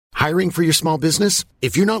Hiring for your small business?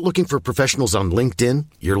 If you're not looking for professionals on LinkedIn,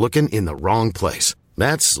 you're looking in the wrong place.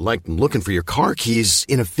 That's like looking for your car keys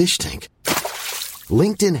in a fish tank.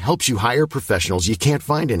 LinkedIn helps you hire professionals you can't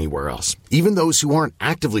find anywhere else, even those who aren't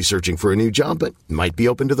actively searching for a new job but might be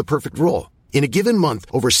open to the perfect role. In a given month,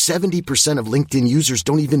 over 70% of LinkedIn users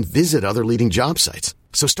don't even visit other leading job sites.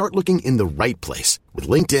 So start looking in the right place. With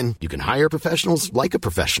LinkedIn, you can hire professionals like a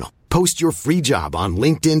professional. Post your free job on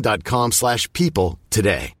linkedin.com/people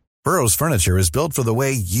today. Burrow's furniture is built for the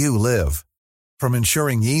way you live. From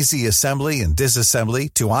ensuring easy assembly and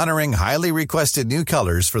disassembly to honoring highly requested new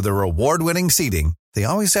colors for their award-winning seating, they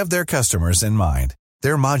always have their customers in mind.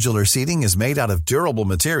 Their modular seating is made out of durable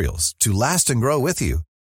materials to last and grow with you.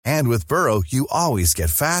 And with Burrow, you always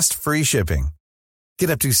get fast, free shipping.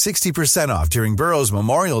 Get up to 60% off during Burrow's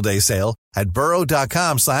Memorial Day sale at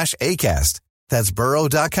burrow.com/ACAST. That's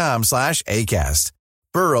burrow.com/ACAST.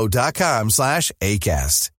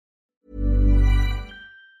 burrow.com/ACAST.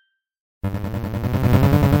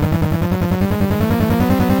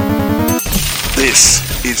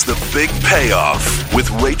 This is The Big Payoff with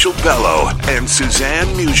Rachel Bello and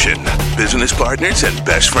Suzanne Mushin, business partners and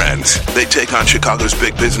best friends. They take on Chicago's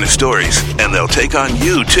big business stories, and they'll take on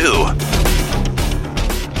you, too.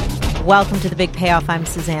 Welcome to The Big Payoff. I'm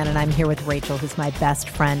Suzanne, and I'm here with Rachel, who's my best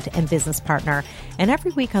friend and business partner. And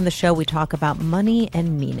every week on the show, we talk about money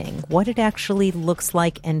and meaning, what it actually looks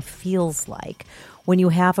like and feels like when you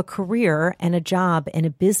have a career and a job and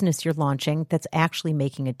a business you're launching that's actually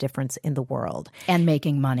making a difference in the world. And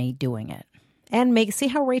making money doing it. And see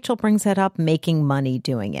how Rachel brings that up, making money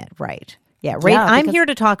doing it, right? Yeah, I'm here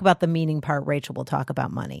to talk about the meaning part. Rachel will talk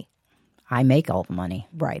about money. I make all the money.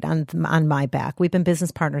 Right, on my back. We've been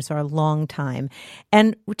business partners for a long time.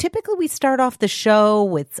 And typically we start off the show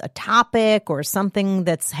with a topic or something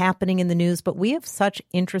that's happening in the news, but we have such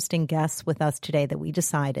interesting guests with us today that we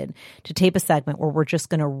decided to tape a segment where we're just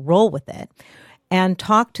going to roll with it and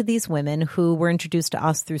talk to these women who were introduced to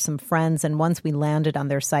us through some friends. And once we landed on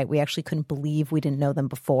their site, we actually couldn't believe we didn't know them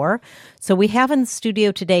before. So we have in the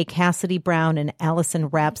studio today Cassidy Brown and Allison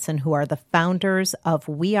Rapson, who are the founders of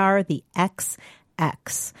We Are the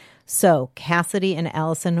XX. So Cassidy and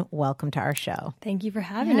Allison, welcome to our show. Thank you for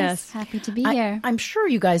having us. Happy to be here. I'm sure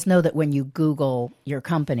you guys know that when you Google your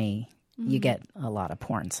company, you get a lot of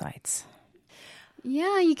porn sites.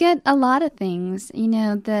 Yeah, you get a lot of things. You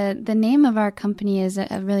know, the name of our company is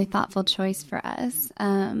a really thoughtful choice for us.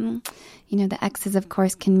 You know, the X's, of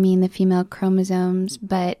course, can mean the female chromosomes,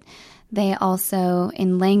 but they also,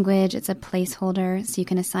 in language, it's a placeholder, so you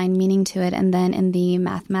can assign meaning to it. And then in the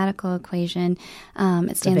mathematical equation,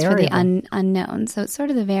 it stands for the unknown. So it's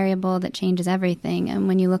sort of the variable that changes everything. And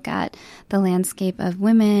when you look at the landscape of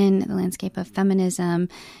women, the landscape of feminism,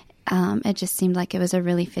 it just seemed like it was a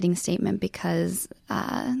really fitting statement because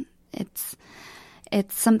it's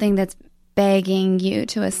something that's begging you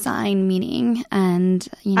to assign meaning. And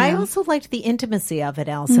you know, I also liked the intimacy of it,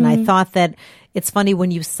 Allison. I thought that it's funny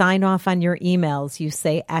when you sign off on your emails, you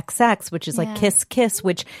say XX, which is like kiss, kiss,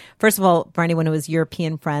 which, first of all, for anyone who has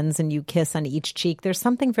European friends and you kiss on each cheek, there's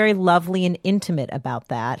something very lovely and intimate about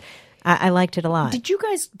that. I liked it a lot. Did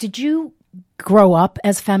you grow up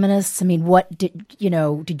as feminists? I mean, did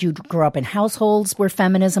you grow up in households where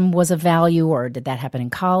feminism was a value, or did that happen in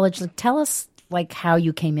college? Like, tell us how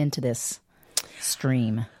you came into this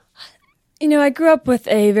stream. You know, I grew up with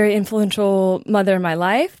a very influential mother in my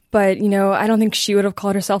life, but, you know, I don't think she would have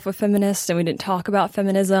called herself a feminist, and we didn't talk about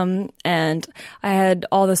feminism. And I had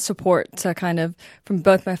all the support to from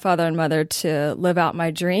both my father and mother to live out my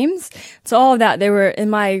dreams. So all of that, they were in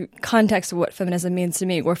my context of what feminism means to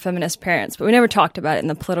me. We're feminist parents, but we never talked about it in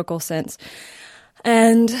the political sense.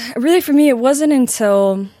 And really for me, it wasn't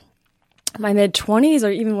until my mid-20s or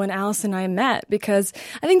even when Allison and I met, because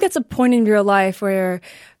I think that's a point in your life where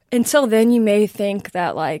until then you may think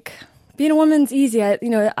that being a woman's easy.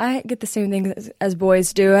 I get the same things as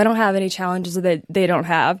boys do. I don't have any challenges that they don't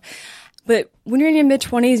have. But when you're in your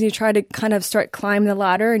mid-20s and you try to kind of start climbing the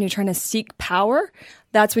ladder and you're trying to seek power,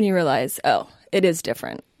 that's when you realize, oh, it is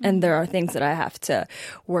different. And there are things that I have to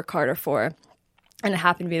work harder for. And it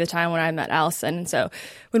happened to be the time when I met Allison. And so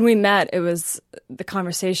when we met, the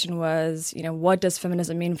conversation was, you know, what does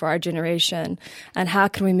feminism mean for our generation? And how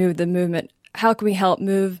can we move the movement? How can we help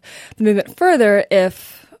move the movement further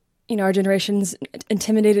if, you know, our generation's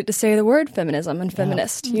intimidated to say the word feminism and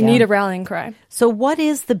feminist? You need a rallying cry. So what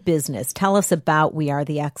is the business? Tell us about We Are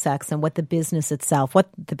the XX and what the business itself, what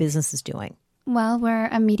the business is doing. Well, we're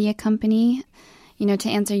a media company. to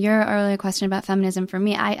answer your earlier question about feminism, for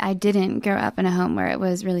me, I didn't grow up in a home where it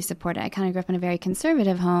was really supported. I kind of grew up in a very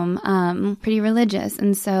conservative home, pretty religious.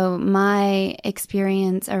 And so my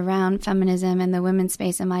experience around feminism and the women's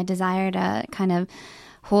space and my desire to kind of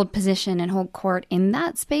hold position and hold court in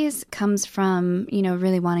that space comes from,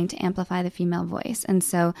 really wanting to amplify the female voice. And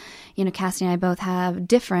so, Cassidy and I both have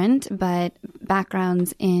different but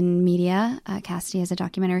backgrounds in media. Cassidy is a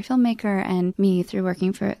documentary filmmaker, and me through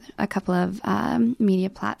working for a couple of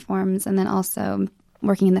media platforms, and then also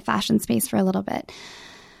working in the fashion space for a little bit.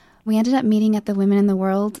 We ended up meeting at the Women in the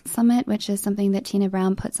World Summit, which is something that Tina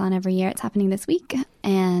Brown puts on every year. It's happening this week.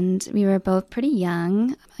 And we were both pretty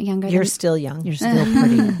young, You're still young. You're still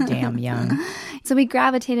pretty damn young. So we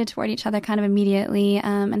gravitated toward each other kind of immediately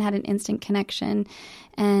and had an instant connection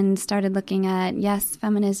and started looking at, yes,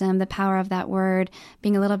 feminism, the power of that word,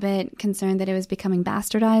 being a little bit concerned that it was becoming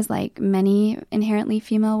bastardized like many inherently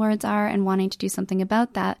female words are, and wanting to do something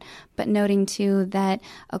about that, but noting too that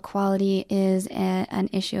equality is an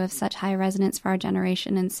issue of such high resonance for our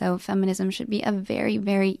generation. And so feminism should be a very,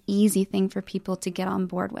 very easy thing for people to get on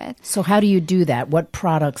board with. So how do you do that? What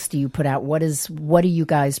products do you put out? What do you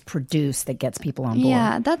guys produce that gets people on board?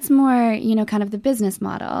 Yeah, that's more, kind of the business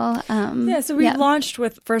model. So we launched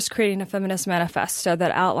with first creating a feminist manifesto that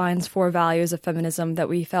outlines 4 values of feminism that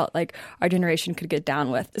we felt like our generation could get down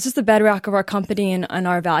with. This is the bedrock of our company and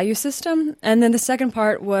our value system. And then the second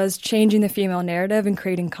part was changing the female narrative and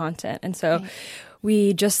creating content. And so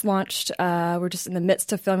we just launched, we're just in the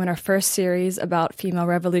midst of filming our first series about female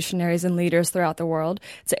revolutionaries and leaders throughout the world.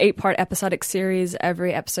 It's an 8-part episodic series.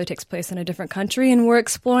 Every episode takes place in a different country, and we're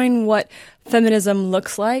exploring what feminism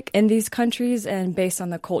looks like in these countries and based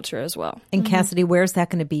on the culture as well. And Cassidy, where's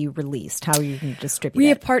that going to be released? How are you going to distribute it? We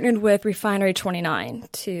have partnered with Refinery 29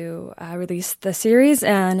 to release the series,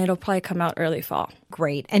 and it'll probably come out early fall.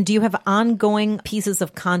 Great. And do you have ongoing pieces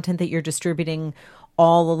of content that you're distributing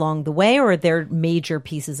all along the way, or are there major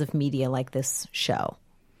pieces of media like this show?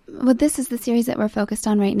 Well, this is the series that we're focused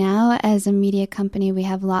on right now. As a media company, we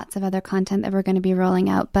have lots of other content that we're going to be rolling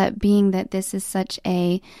out. But being that this is such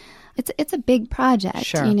it's a big project.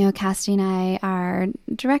 Sure. Cassidy and I are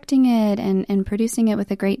directing it and producing it with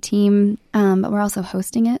a great team, but we're also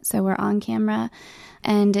hosting it, so we're on camera.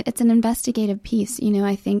 And it's an investigative piece.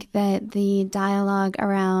 I think that the dialogue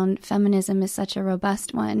around feminism is such a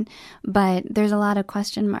robust one, but there's a lot of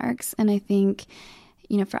question marks. And I think,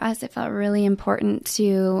 for us, it felt really important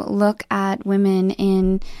to look at women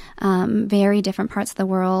in very different parts of the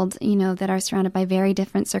world, that are surrounded by very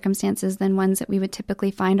different circumstances than ones that we would typically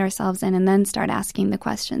find ourselves in, and then start asking the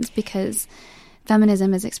questions, because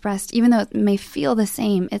feminism is expressed, even though it may feel the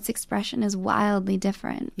same, its expression is wildly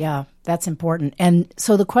different. Yeah, that's important. And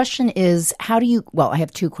so the question is, I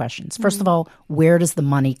have 2 questions. First of all, where does the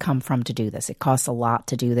money come from to do this? It costs a lot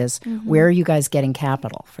to do this. Where are you guys getting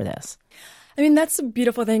capital for this? I mean, that's the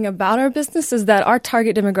beautiful thing about our business is that our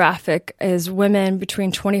target demographic is women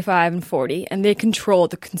between 25 and 40, and they control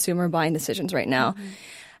the consumer buying decisions right now.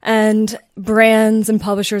 And brands and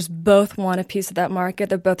publishers both want a piece of that market.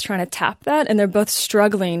 They're both trying to tap that, and they're both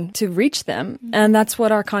struggling to reach them. And that's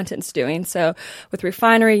what our content's doing. So with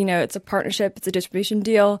Refinery, it's a partnership. It's a distribution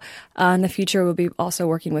deal. In the future, we'll be also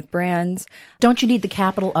working with brands. Don't you need the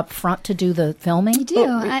capital up front to do the filming? You do.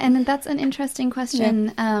 And that's an interesting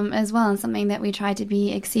question as well, and something that we try to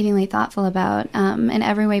be exceedingly thoughtful about in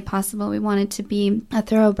every way possible. We wanted to be a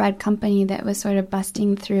thoroughbred company that was sort of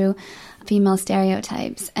busting through female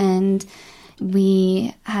stereotypes, and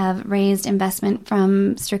we have raised investment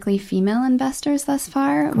from strictly female investors thus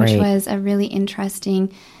far, which was a really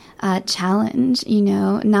interesting challenge.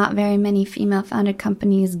 Not very many female-founded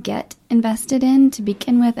companies get invested in to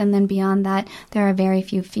begin with, and then beyond that, there are very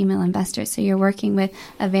few female investors. So you're working with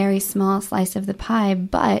a very small slice of the pie,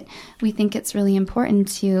 but we think it's really important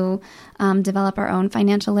to develop our own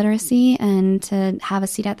financial literacy and to have a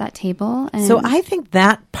seat at that table. And so I think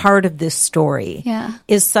that part of this story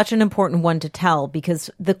is such an important one to tell, because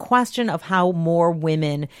the question of how more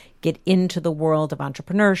women get into the world of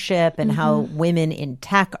entrepreneurship and how women in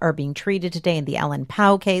tech are being treated today in the Ellen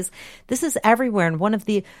Pao case, this is everywhere. And one of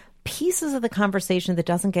the pieces of the conversation that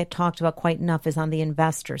doesn't get talked about quite enough is on the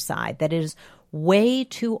investor side. That is way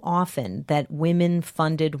too often that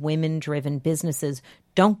women-funded, women-driven businesses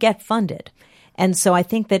don't get funded. And so I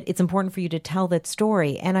think that it's important for you to tell that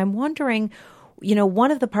story. And I'm wondering, one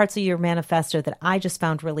of the parts of your manifesto that I just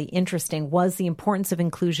found really interesting was the importance of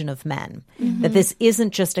inclusion of men. That this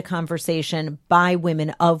isn't just a conversation by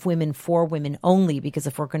women, of women, for women only, because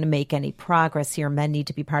if we're going to make any progress here, men need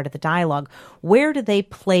to be part of the dialogue. Where do they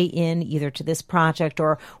play in either to this project,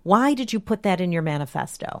 or why did you put that in your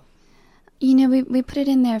manifesto? We put it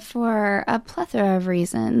in there for a plethora of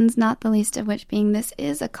reasons, not the least of which being this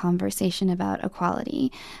is a conversation about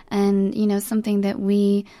equality. And, something that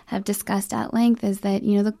we have discussed at length is that,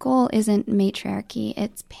 the goal isn't matriarchy,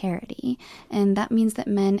 it's parity. And that means that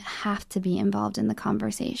men have to be involved in the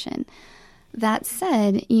conversation. That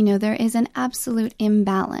said, there is an absolute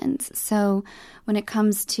imbalance. So when it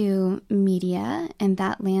comes to media and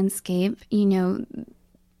that landscape,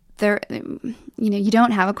 there, you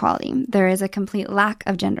don't have equality. There is a complete lack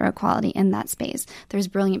of gender equality in that space. There's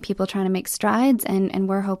brilliant people trying to make strides, and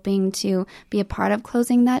we're hoping to be a part of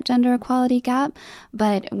closing that gender equality gap.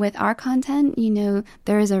 But with our content,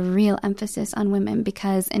 there is a real emphasis on women,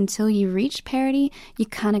 because until you reach parity, you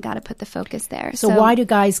kind of got to put the focus there. So why do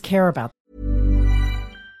guys care about?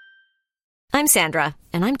 I'm Sandra,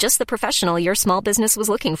 and I'm just the professional your small business was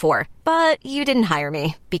looking for. But you didn't hire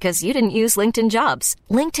me because you didn't use LinkedIn Jobs.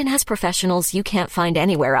 LinkedIn has professionals you can't find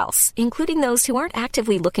anywhere else, including those who aren't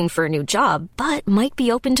actively looking for a new job, but might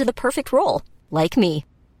be open to the perfect role, like me.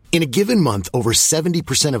 In a given month, over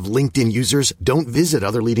 70% of LinkedIn users don't visit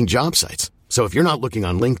other leading job sites. So if you're not looking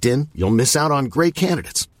on LinkedIn, you'll miss out on great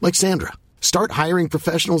candidates like Sandra. Start hiring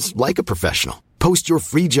professionals like a professional. Post your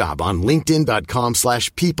free job on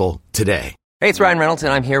linkedin.com/people today. Hey, it's Ryan Reynolds,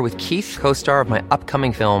 and I'm here with Keith, co-star of my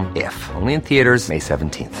upcoming film, If, only in theaters May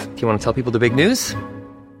 17th. Do you want to tell people the big news?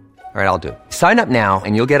 All right, I'll do it. Sign up now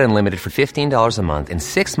and you'll get unlimited for $15 a month and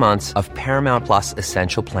 6 months of Paramount Plus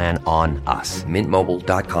Essential Plan on us.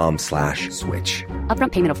 MintMobile.com/switch.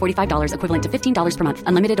 Upfront payment of $45 equivalent to $15 per month.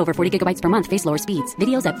 Unlimited over 40 gigabytes per month. Face lower speeds.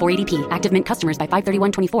 Videos at 480p. Active Mint customers by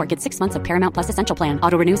 531.24 get 6 months of Paramount Plus Essential Plan.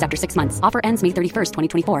 Auto renews after 6 months. Offer ends May 31st,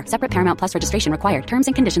 2024. Separate Paramount Plus registration required. Terms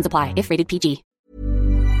and conditions apply if rated PG.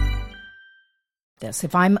 This,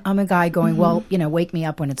 if I'm a guy going, well, wake me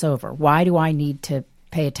up when it's over. Why do I need to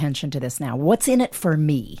pay attention to this now? What's in it for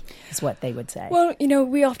me is what they would say. Well,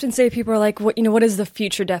 we often say people are like, what is the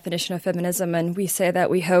future definition of feminism? And we say that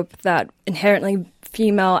we hope that inherently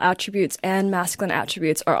female attributes and masculine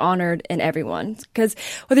attributes are honored in everyone. Because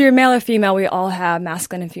whether you're male or female, we all have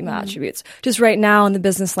masculine and female attributes. Just right now in the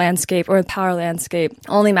business landscape or the power landscape,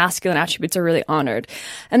 only masculine attributes are really honored.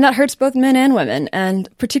 And that hurts both men and women. And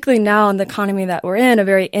particularly now in the economy that we're in, a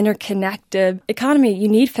very interconnected economy, you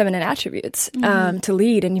need feminine attributes to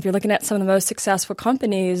lead. And if you're looking at some of the most successful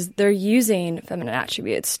companies, they're using feminine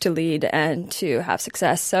attributes to lead and to have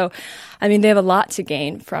success. So, they have a lot to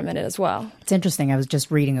gain from it as well. It's interesting. I was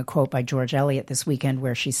just reading a quote by George Eliot this weekend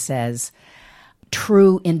where she says,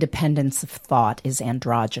 true independence of thought is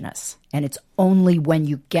androgynous. And it's only when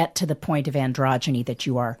you get to the point of androgyny that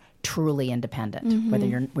you are truly independent, whether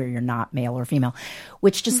you're not male or female,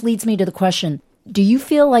 which just leads me to the question, do you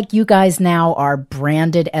feel like you guys now are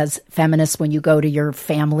branded as feminists when you go to your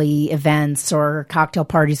family events or cocktail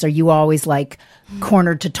parties? Are you always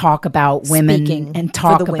cornered to talk about women and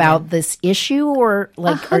talk about this issue, or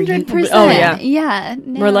 100%. Oh yeah, yeah.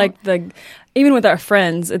 No. We're like even with our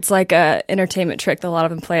friends, it's like a entertainment trick that a lot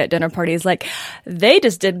of them play at dinner parties. Like, they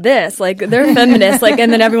just did this. Like, they're feminists.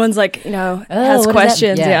 And then everyone's has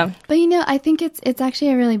questions. Yeah. But I think it's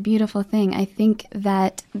actually a really beautiful thing. I think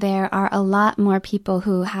that there are a lot more people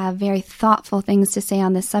who have very thoughtful things to say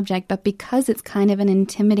on this subject, but because it's kind of an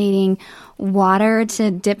intimidating water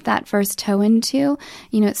to dip that first toe into,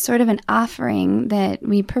 it's sort of an offering that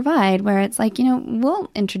we provide where it's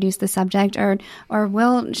we'll introduce the subject or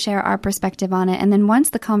we'll share our perspective on it. And then once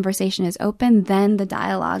the conversation is open, then the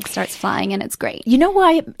dialogue starts flying, and it's great. You know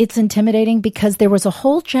why it's intimidating? Because there was a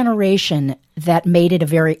whole generation that made it a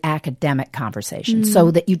very academic conversation. So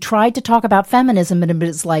that you tried to talk about feminism and it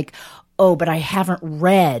was like, oh, but I haven't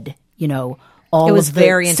read, all it was of the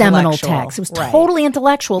very seminal texts. It was totally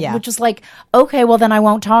intellectual, which is like, okay, well, then I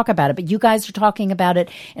won't talk about it. But you guys are talking about it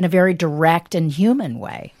in a very direct and human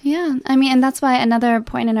way. Yeah. And that's why another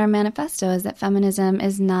point in our manifesto is that feminism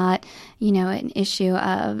is not, an issue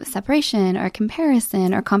of separation or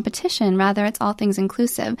comparison or competition. Rather, it's all things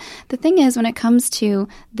inclusive. The thing is, when it comes to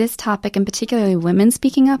this topic, and particularly women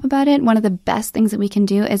speaking up about it, one of the best things that we can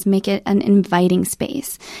do is make it an inviting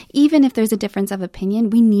space. Even if there's a difference of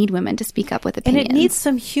opinion, we need women to speak up with opinions. And it needs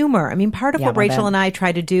some humor. Part of what Rachel and I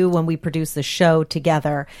try to do when we produce the show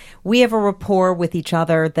together, we have a rapport with each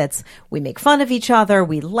other we make fun of each other,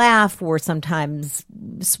 we laugh, sometimes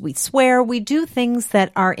we swear, we do things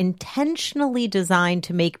that are intentionally designed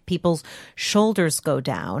to make people's shoulders go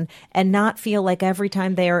down and not feel like every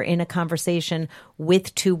time they are in a conversation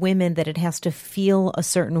with two women that it has to feel a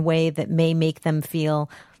certain way that may make them feel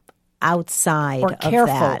outside or of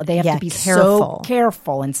careful. that. They have to be so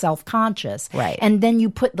careful and self-conscious. Right. And then you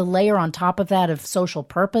put the layer on top of that of social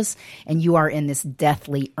purpose, and you are in this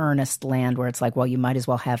deathly earnest land where it's like, well, you might as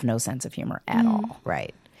well have no sense of humor at all.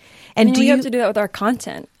 Right. And we have to do that with our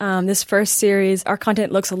content. This first series, our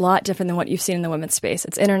content looks a lot different than what you've seen in the women's space.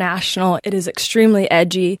 It's international. It is extremely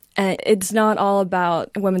edgy. And it's not all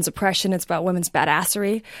about women's oppression. It's about women's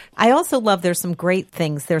badassery. I also love there's some great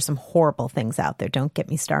things. There's some horrible things out there. Don't get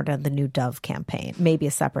me started on the new Dove campaign. Maybe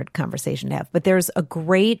a separate conversation to have. But there's a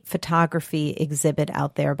great photography exhibit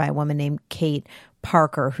out there by a woman named Kate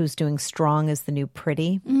Parker, who's doing Strong is the New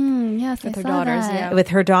Pretty. Yes, with I her saw daughters. that. Yeah. With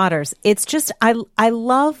her daughters. It's just, I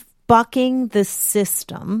love bucking the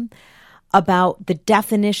system about the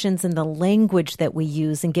definitions and the language that we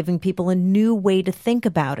use and giving people a new way to think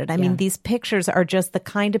about it. I mean, these pictures are just the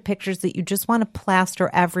kind of pictures that you just want to plaster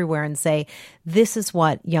everywhere and say, this is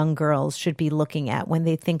what young girls should be looking at when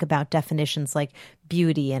they think about definitions like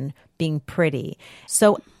beauty and being pretty.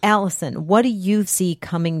 So, Allison, what do you see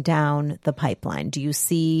coming down the pipeline? Do you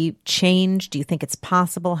see change? Do you think it's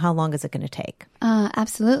possible? How long is it going to take?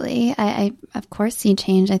 Absolutely. I of course see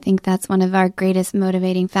change. I think that's one of our greatest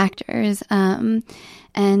motivating factors.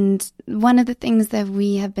 And one of the things that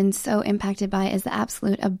we have been so impacted by is the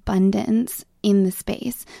absolute abundance in the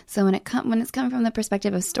space. So when it's coming from the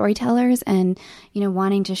perspective of storytellers and,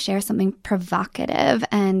 wanting to share something provocative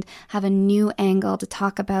and have a new angle to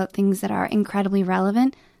talk about things that are incredibly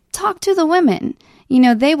relevant, talk to the women.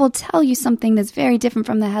 They will tell you something that's very different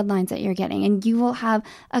from the headlines that you're getting, and you will have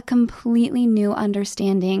a completely new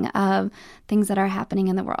understanding of things that are happening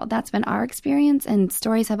in the world. That's been our experience, and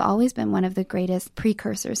stories have always been one of the greatest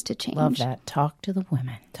precursors to change. Love that. Talk to the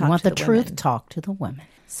women. You want the truth? Women. Talk to the women.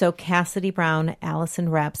 So Cassidy Brown, Allison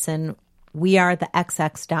Rapson,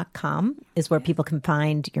 wearethexx.com is where people can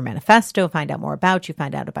find your manifesto, find out more about you,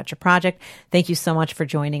 find out about your project. Thank you so much for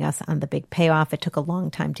joining us on The Big Payoff. It took a long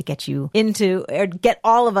time to get you into, or get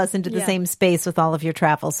all of us into the same space with all of your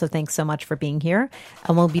travels. So thanks so much for being here.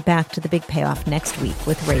 And we'll be back to The Big Payoff next week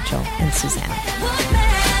with Rachel and Suzanne.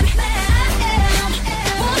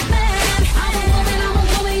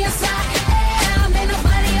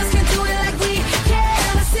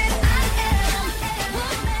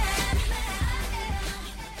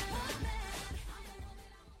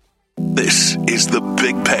 This is The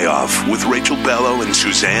Big Payoff with Rachel Bello and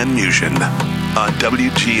Suzanne Mushin on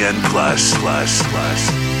WGN+.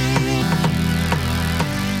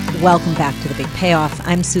 Welcome back to The Big Payoff.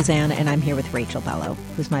 I'm Suzanne, and I'm here with Rachel Bello,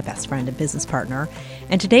 who's my best friend and business partner.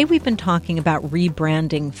 And today we've been talking about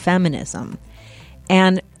rebranding feminism.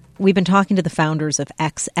 And we've been talking to the founders of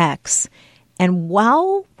XX. And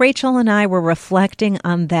while Rachel and I were reflecting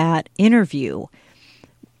on that interview,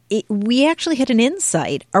 we actually had an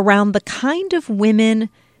insight around the kind of women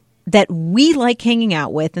that we like hanging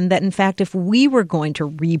out with, and that, in fact, if we were going to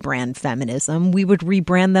rebrand feminism, we would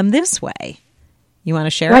rebrand them this way. You want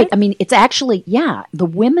to share Right. it? I mean, it's actually, the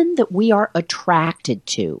women that we are attracted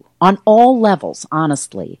to on all levels,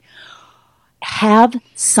 honestly, have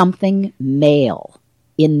something male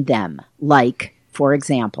in them. Like, for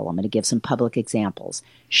example, I'm going to give some public examples.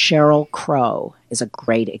 Sheryl Crow is a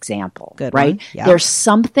great example, Good right? one. Yeah. There's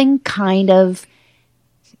something kind of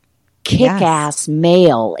kick-ass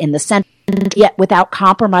male in the sense, yet without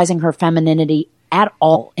compromising her femininity at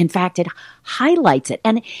all. In fact, it highlights it.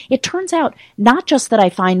 And it turns out not just that I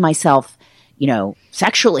find myself,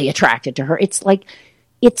 sexually attracted to her. It's like,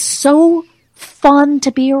 it's so fun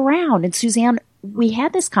to be around. And Suzanne, we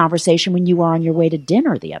had this conversation when you were on your way to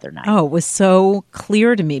dinner the other night. Oh, it was so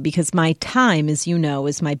clear to me because my time, as you know,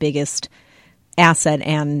 is my biggest asset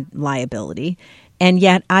and liability. And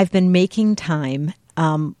yet I've been making time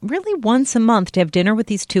really once a month to have dinner with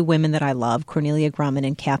these two women that I love, Cornelia Grumman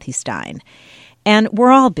and Kathy Stein. And we're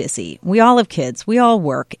all busy. We all have kids. We all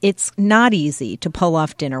work. It's not easy to pull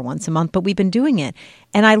off dinner once a month, but we've been doing it.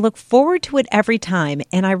 And I look forward to it every time.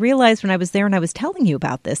 And I realized when I was there and I was telling you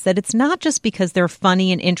about this, that it's not just because they're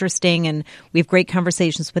funny and interesting and we have great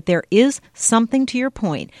conversations, but there is something, to your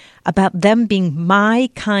point, about them being my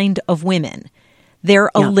kind of women. They're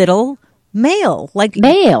a little male, like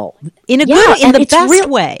male. In a good, in the best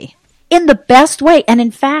way. In the best way. And in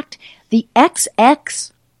fact, the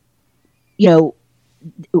XX,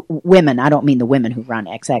 women, I don't mean the women who run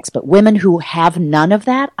XX, but women who have none of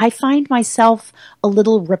that, I find myself a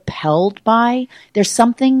little repelled by. There's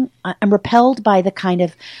something, I'm repelled by the kind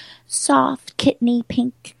of soft, kitteny,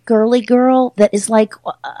 pink, girly girl that is like,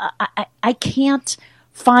 I can't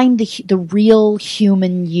find the real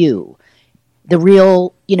human you. The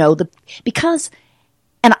real, because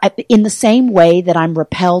And in the same way that I'm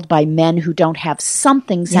repelled by men who don't have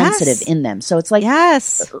something sensitive in them. So it's like,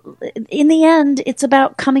 in the end, it's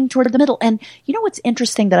about coming toward the middle. And you know what's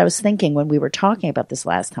interesting that I was thinking when we were talking about this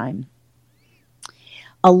last time?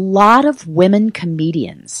 A lot of women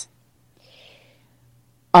comedians,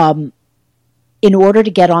 in order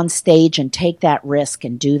to get on stage and take that risk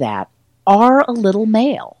and do that, are a little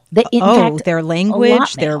male. In fact, their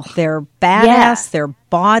language, their badass, their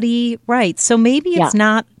body, right? So maybe it's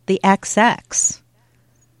not the XX.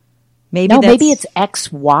 Maybe it's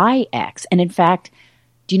XYX. And in fact,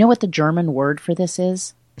 do you know what the German word for this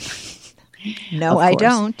is? No, I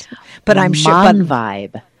don't. But I'm sure.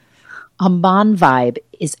 Mannweib. A Mannweib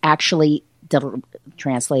is actually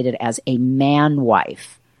translated as a man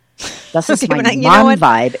wife. This is my man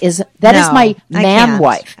vibe. Is my man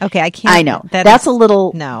wife? Okay, I can't. I know that's a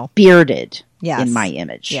little bearded in my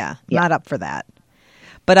image. Yeah, not up for that.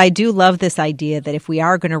 But I do love this idea that if we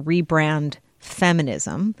are going to rebrand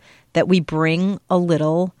feminism, that we bring a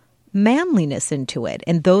little manliness into it,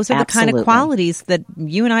 and those are the kind of qualities that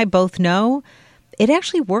you and I both know. It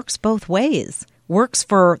actually works both ways. Works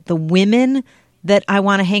for the women that I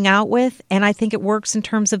want to hang out with, and I think it works in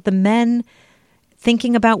terms of the men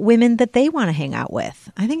thinking about women that they want to hang out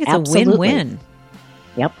with. I think it's a win-win.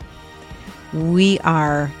 Yep. We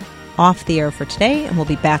are off the air for today, and we'll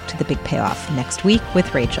be back to the big payoff next week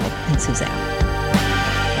with Rachel and Suzanne.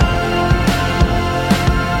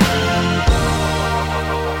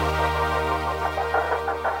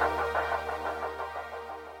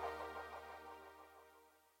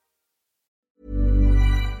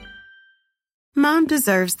 Mom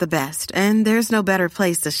deserves the best, and there's no better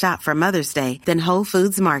place to shop for Mother's Day than Whole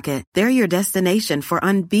Foods Market. They're your destination for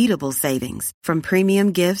unbeatable savings, from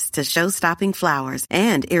premium gifts to show-stopping flowers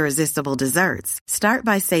and irresistible desserts. Start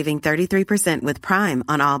by saving 33% with Prime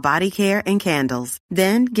on all body care and candles.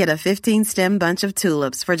 Then get a 15-stem bunch of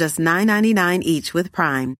tulips for just $9.99 each with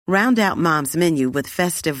Prime. Round out Mom's menu with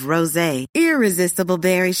festive rosé, irresistible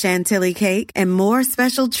berry chantilly cake, and more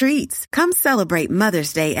special treats. Come celebrate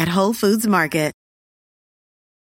Mother's Day at Whole Foods Market.